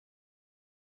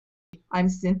I'm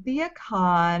Cynthia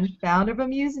Kahn, founder of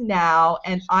Amuse Now,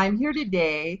 and I'm here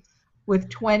today with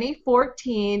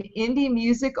 2014 Indie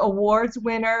Music Awards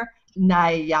winner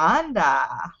Nayanda.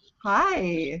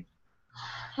 Hi,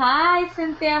 Hi,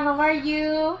 Cynthia. How are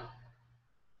you?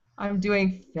 I'm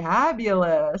doing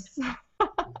fabulous.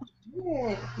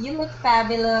 Good. You look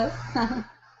fabulous.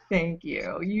 Thank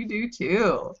you. You do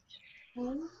too.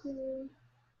 Thank you.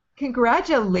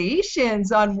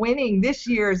 Congratulations on winning this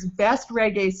year's Best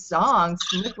Reggae Song,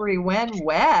 Slippery When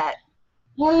Wet.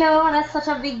 Hello, that's such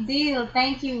a big deal.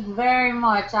 Thank you very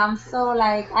much. I'm so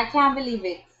I can't believe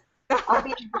it. I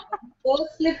feel so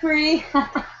slippery.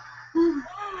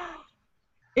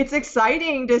 It's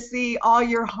exciting to see all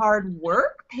your hard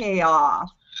work pay off.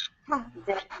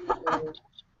 Definitely.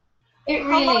 It How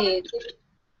long really is.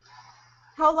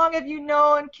 how long have you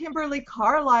known Kimberly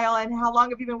Carlisle and how long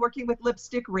have you been working with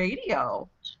Lipstick Radio?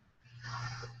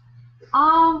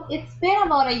 It's been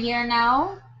about a year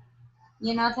now.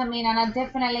 You know what I mean? And I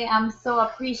definitely am so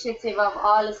appreciative of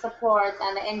all the support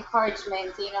and the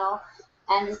encouragement,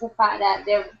 and just the fact that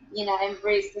they've,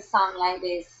 embraced the song like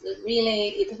this.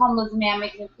 It humbles me and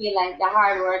makes me feel like the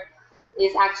hard work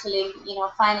is actually,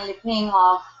 finally paying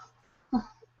off.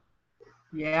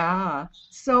 Yeah.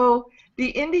 So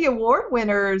the Indie Award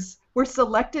winners were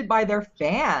selected by their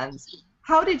fans.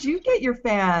 How did you get your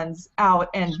fans out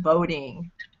and voting?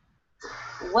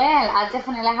 Well, I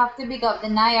definitely have to big up the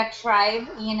Naya tribe.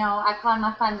 I call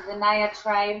my fans the Naya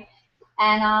tribe.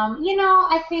 And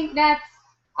I think that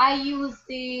I use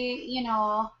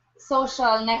social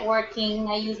networking.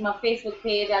 I use my Facebook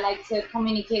page. I like to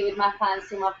communicate with my fans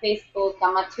through my Facebook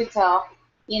and my Twitter.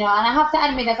 And I have to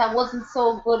admit that I wasn't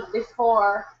so good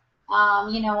before.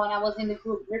 When I was in the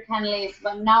group Brick and Lace,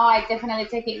 but now I definitely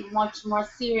take it much more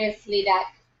seriously.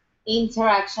 That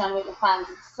interaction with the fans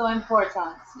is so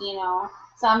important.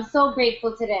 So I'm so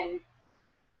grateful to them.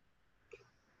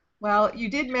 Well, you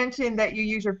did mention that you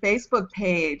use your Facebook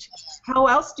page. How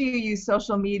else do you use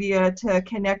social media to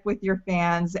connect with your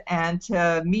fans and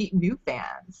to meet new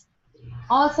fans?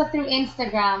 Also through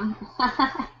Instagram.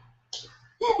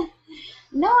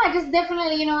 No, I just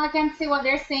definitely, I can see what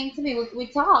they're saying to me. We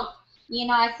talk.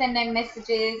 I send them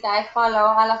messages. I follow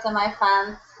a lot of my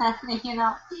fans,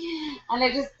 and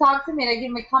they just talk to me. They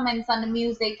give me comments on the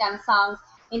music and songs.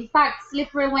 In fact,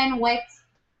 Slippery When Wet,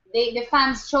 the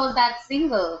fans chose that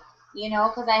single,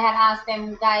 because I had asked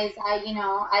them, guys, I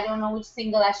don't know which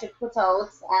single I should put out.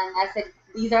 And I said,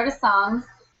 these are the songs.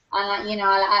 And,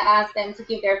 I asked them to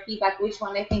give their feedback, which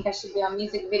one they think I should do a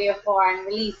music video for and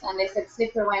release. And they said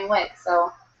Slippery When Wet.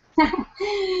 So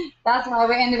that's why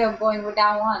we ended up going with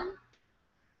that one.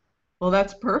 Well,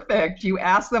 that's perfect. You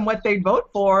asked them what they'd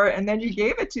vote for, and then you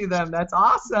gave it to them. That's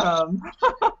awesome.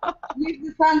 Give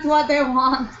the fans what they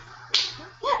want.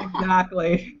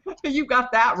 Exactly. You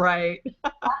got that right.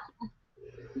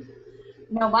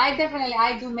 No, but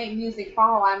I do make music for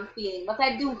how I'm feeling, but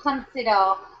I do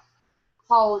consider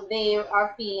how they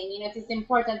are feeling. It's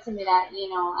important to me that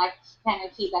I kind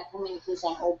of keep that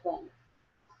communication open.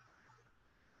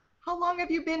 How long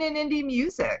have you been in indie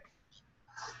music?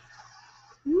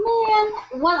 Man,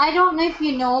 well, I don't know if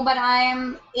you know, but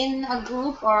I'm in a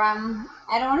group, or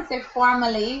I don't want to say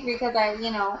formally because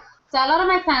so a lot of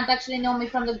my fans actually know me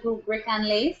from the group Brick and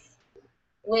Lace,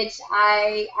 which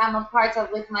I am a part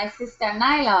of with my sister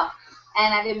Nyla.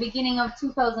 And at the beginning of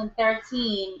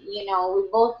 2013, we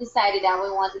both decided that we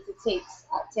wanted to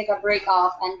take a break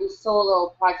off and do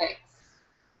solo projects.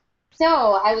 So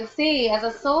I would say, as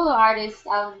a solo artist,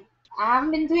 I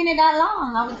haven't been doing it that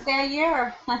long. I would say a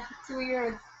year, 2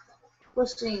 years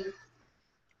pushing.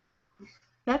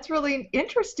 That's really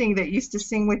interesting that you used to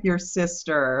sing with your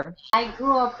sister. I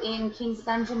grew up in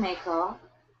Kingston, Jamaica.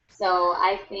 So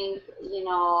I think,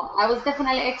 I was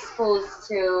definitely exposed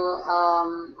to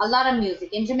a lot of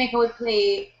music. In Jamaica, we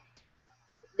play,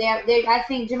 I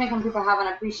think Jamaican people have an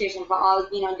appreciation for all,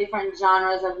 different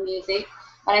genres of music.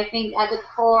 But I think at the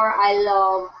core, I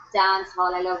love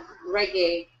dancehall, I love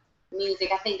reggae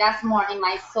music. I think that's more in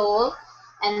my soul.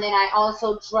 And then I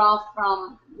also draw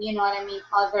from, what I mean,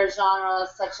 other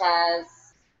genres such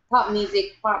as pop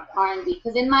music, pop R&B.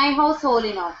 Because in my household,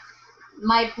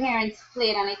 my parents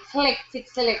played an eclectic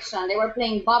selection. They were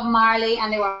playing Bob Marley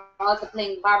and they were also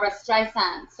playing Barbara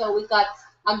Streisand. So we got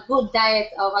a good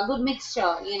diet of a good mixture,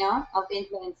 of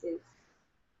influences.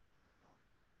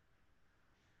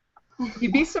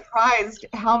 You'd be surprised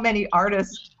how many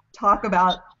artists talk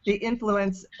about the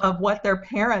influence of what their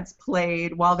parents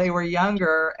played while they were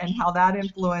younger and how that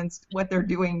influenced what they're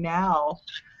doing now.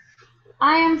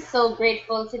 I am so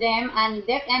grateful to them, and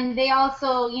they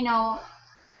also,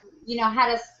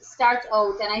 had us start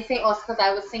out, and I say us because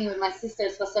I was singing with my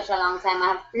sisters for such a long time. I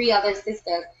have three other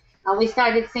sisters, and we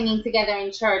started singing together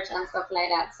in church and stuff like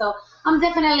that. So I'm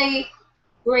definitely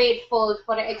grateful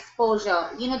for the exposure,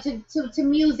 to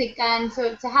music and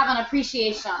to have an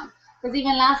appreciation. Because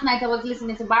even last night I was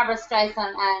listening to Barbara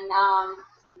Streisand and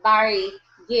Barry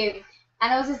Gibb,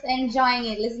 and I was just enjoying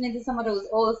it, listening to some of those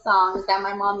old songs that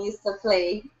my mom used to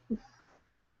play.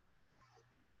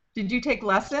 Did you take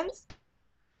lessons?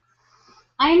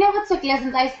 I never took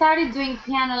lessons. I started doing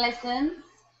piano lessons,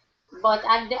 but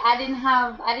I didn't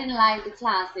like the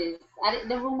classes.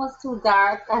 The room was too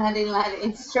dark, and I didn't like the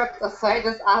instructor, so I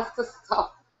just asked to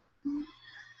stop.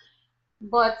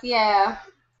 But yeah,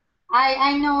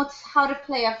 I know how to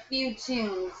play a few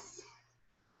tunes.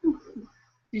 Did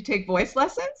you take voice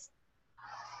lessons?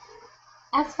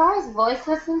 As far as voice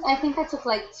lessons, I think I took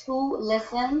like 2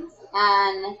 lessons,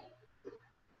 and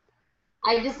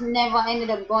I just never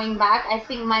ended up going back. I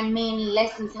think my main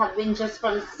lessons have been just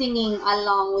from singing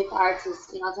along with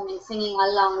artists, you know what I mean? Singing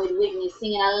along with Whitney,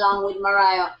 singing along with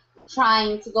Mariah,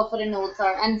 trying to go for the notes,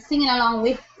 and singing along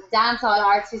with dancehall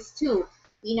artists too.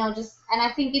 And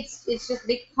I think it's just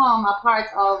become a part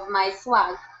of my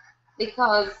swag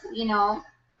because,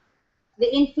 the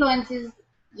influences,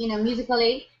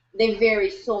 musically, they vary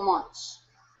so much.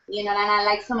 And I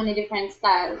like so many different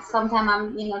styles. Sometimes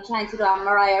I'm, trying to do a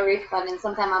Mariah riff, and then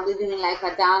sometimes I'll be doing like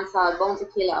a dancehall, Bone to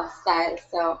Killer style.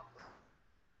 So,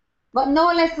 but no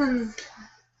lessons,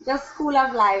 just school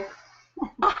of life.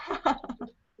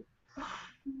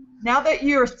 Now that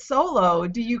you're solo,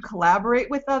 do you collaborate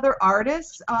with other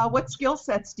artists? What skill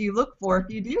sets do you look for if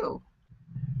you do?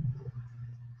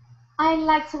 I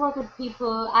like to work with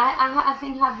people. I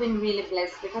think I've been really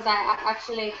blessed because I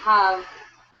actually have,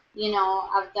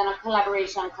 I've done a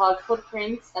collaboration called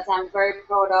Footprints that I'm very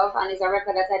proud of, and it's a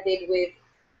record that I did with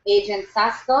Agent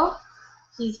Sasco.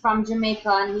 He's from Jamaica,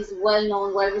 and he's well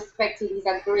known, well respected. He's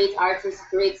a great artist,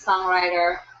 great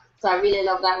songwriter. So I really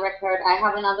love that record. I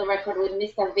have another record with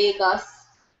Mr. Vegas.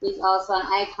 He's also an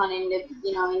icon in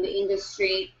the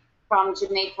industry from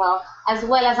Jamaica, as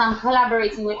well as I'm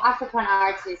collaborating with African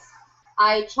artists.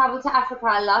 I travel to Africa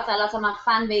a lot. A lot of my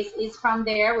fan base is from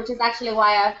there, which is actually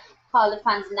why I call the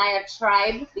fans Naya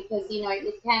Tribe, because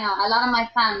it kind of, a lot of my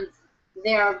fans,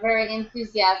 they are very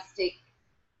enthusiastic,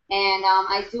 and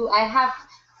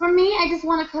for me, I just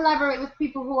want to collaborate with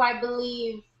people who I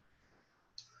believe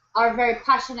are very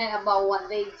passionate about what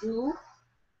they do,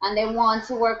 and they want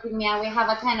to work with me, and we have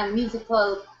a kind of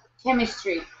musical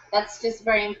chemistry. That's just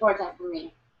very important for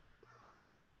me.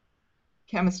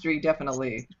 Chemistry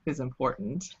definitely is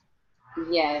important.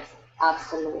 Yes,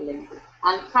 absolutely.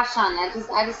 And passion, I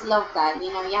just love that. You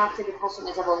have to be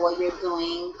passionate about what you're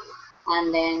doing,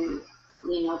 and then,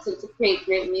 to create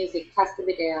great music has to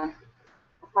be there.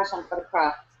 A passion for the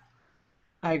craft.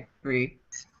 I agree.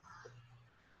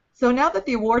 So now that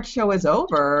the award show is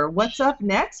over, what's up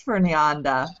next for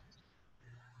Nyanda?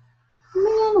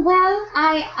 Well,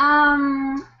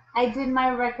 I did my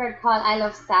record called I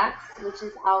Love Sax, which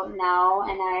is out now,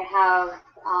 and I have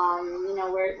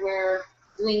we're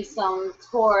doing some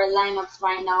tour lineups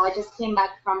right now. I just came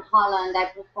back from Holland. I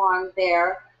performed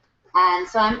there, and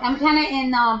so I'm kind of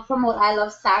in promote I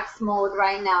Love Sax mode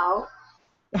right now,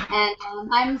 and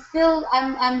I'm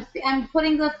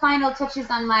putting the final touches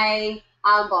on my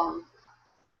album.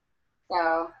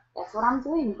 So that's what I'm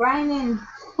doing, grinding.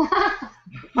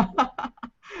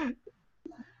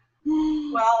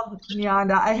 Well,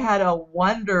 Nyanda, I had a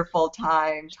wonderful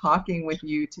time talking with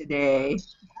you today.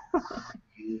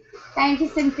 Thank you,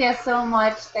 Cynthia, so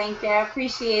much. Thank you. I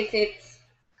appreciate it.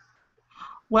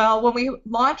 Well, when we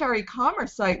launch our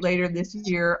e-commerce site later this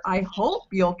year, I hope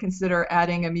you'll consider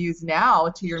adding Amuse Now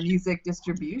to your music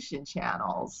distribution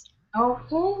channels.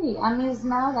 Okay, Amuse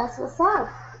Now, that's what's up.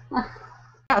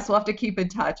 Yes, we'll have to keep in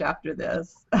touch after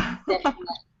this.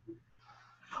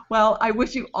 Well, I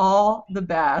wish you all the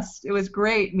best. It was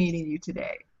great meeting you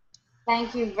today.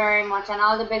 Thank you very much, and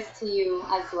all the best to you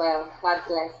as well. God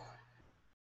bless.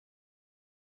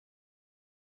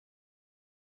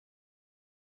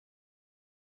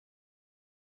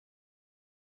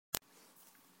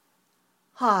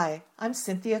 Hi, I'm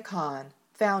Cynthia Kahn,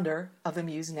 founder of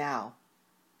Amuse Now.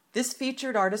 This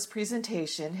featured artist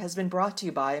presentation has been brought to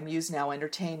you by Amuse Now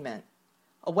Entertainment,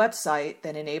 a website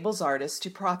that enables artists to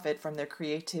profit from their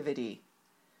creativity.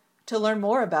 To learn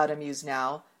more about Amuse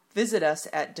Now, visit us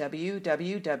at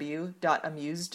www.amused.com.